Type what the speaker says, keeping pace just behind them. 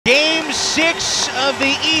6 of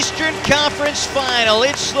the Eastern Conference Final.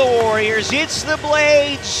 It's the Warriors, it's the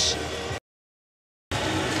Blades.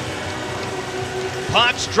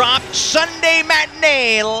 Pucks dropped, Sunday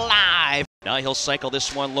Matinee live. Now he'll cycle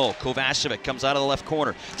this one low. Kovacevic comes out of the left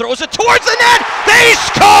corner, throws it towards the net. They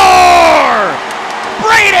score!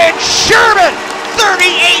 Braden Sherman,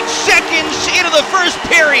 38 seconds into the first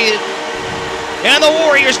period. And the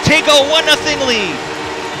Warriors take a 1-0 lead.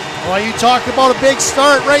 Well, you talked about a big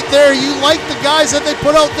start right there. You like the guys that they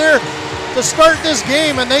put out there to start this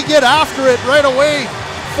game, and they get after it right away.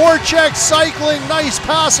 Forecheck, cycling, nice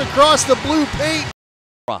pass across the blue paint.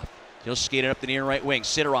 He'll skate it up the near right wing.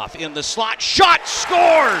 Sidorov in the slot, shot,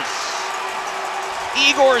 scores!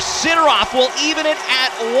 Igor Sidorov will even it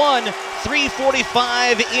at 1,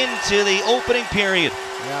 3:45 into the opening period.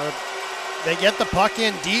 Yeah, they get the puck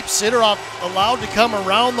in deep. Sidorov allowed to come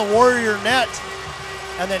around the Warrior net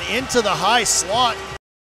and then into the high slot.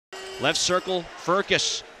 Left circle,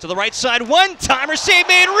 Furcus to the right side, one-timer, save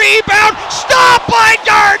made, rebound, stop by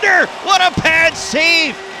Gardner! What a pad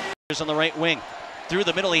save! On the right wing, through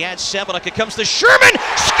the middle he had Semenuk, it comes to Sherman,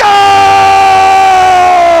 scores!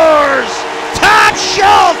 Top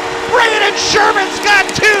shelf, Braden Sherman's got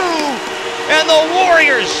 2! And the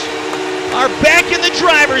Warriors are back in the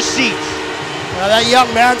driver's seat. Now that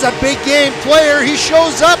young man's a big game player. He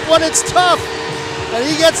shows up when it's tough. And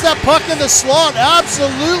he gets that puck in the slot,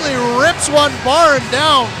 absolutely rips one barn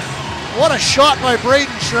down. What a shot by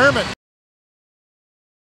Braden Sherman.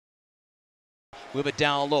 Move it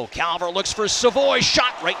down low. Calvert looks for Savoy.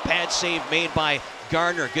 Shot, right pad save made by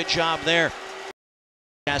Gardner. Good job there.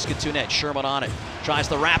 Saskatoon net, Sherman on it. Tries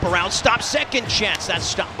the wraparound, stop, second chance. That's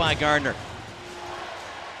stopped by Gardner.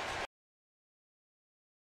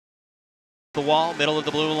 The wall, middle of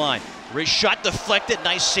the blue line. Wrist shot deflected,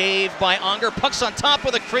 nice save by Unger. Puck's on top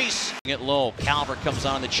of the crease. Get low, Calvert comes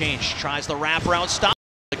on the change. Tries the wraparound, stop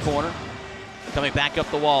the corner. Coming back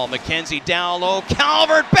up the wall, McKenzie down low.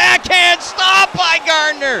 Calvert backhand, stop by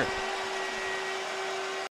Gardner.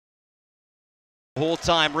 The whole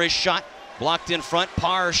time, wrist shot, blocked in front.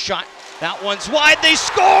 Parr shot, that one's wide, they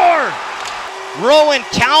score! Rowan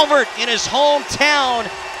Calvert in his hometown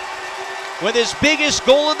with his biggest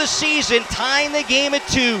goal of the season, tying the game at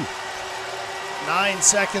 2. 9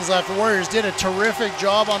 seconds left. The Warriors did a terrific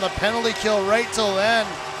job on the penalty kill right till then.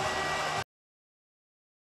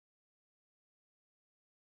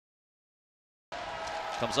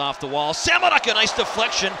 Comes off the wall. Semenuk, a nice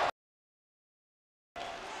deflection.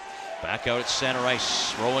 Back out at center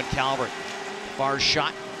ice. Rowan Calvert. Far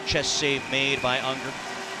shot. Chest save made by Unger.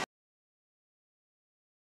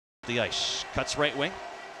 The ice. Cuts right wing.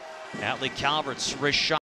 Atlee Calvert's wrist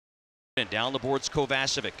shot. And down the boards,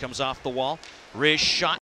 Kovacevic comes off the wall. Wrist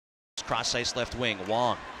shot. Cross ice left wing.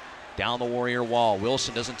 Wong down the Warrior wall.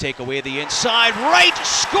 Wilson doesn't take away the inside. Right,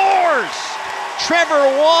 scores!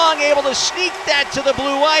 Trevor Wong able to sneak that to the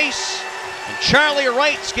blue ice. And Charlie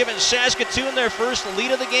Wright's given Saskatoon their first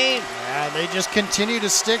lead of the game. Yeah, they just continue to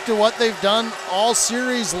stick to what they've done all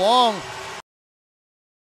series long.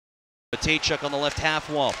 Matejchuk on the left half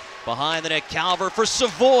wall. Behind the net, Calvert for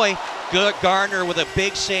Savoy. Good, Gardner with a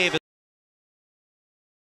big save.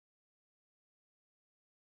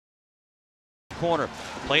 Corner,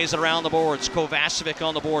 plays it around the boards. Kovacevic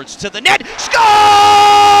on the boards to the net. Scores!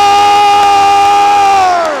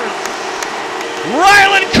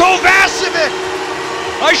 Rylan Kovacevic!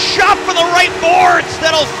 A shot for the right boards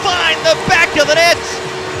that'll find the back of the net.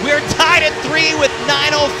 We're tied at 3 with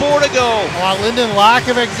 9:04 to go. Well, Lynden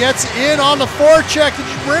Lakovic gets in on the forecheck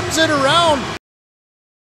and rims it around.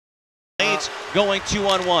 Blades going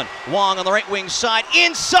 2-on-1. Wong on the right wing side.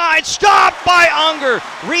 Inside, stopped by Unger.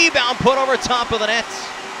 Rebound put over top of the net.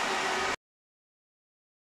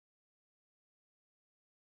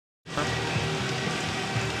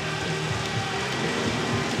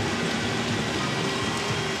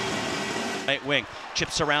 Right wing.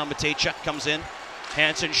 Chips around, Matejchuk comes in.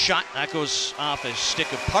 Hansen shot, that goes off a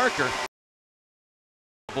stick of Parker.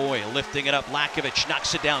 Boy, lifting it up, Lakovic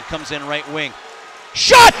knocks it down, comes in right wing.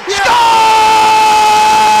 Shot! Yeah.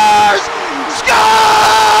 Scores! Scores!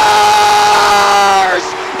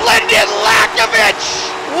 Lynden Lakovic!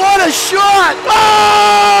 What a shot!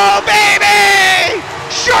 Oh, baby!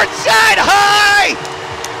 Short side high!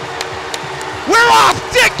 We're off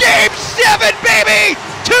to game 7, baby!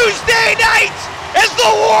 Tuesday night as the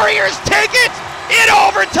Warriors take it in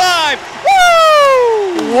overtime.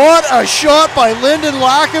 Woo! What a shot by Lynden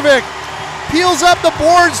Lakovic. Peels up the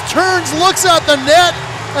boards, turns, looks at the net,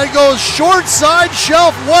 and goes short side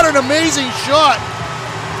shelf. What an amazing shot.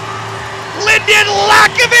 Lynden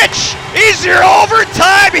Lakovic is your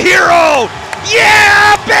overtime hero.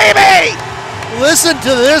 Yeah, baby! Listen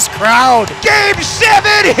to this crowd. Game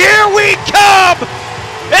 7, here we come!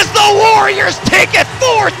 As the Warriors take it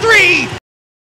 4-3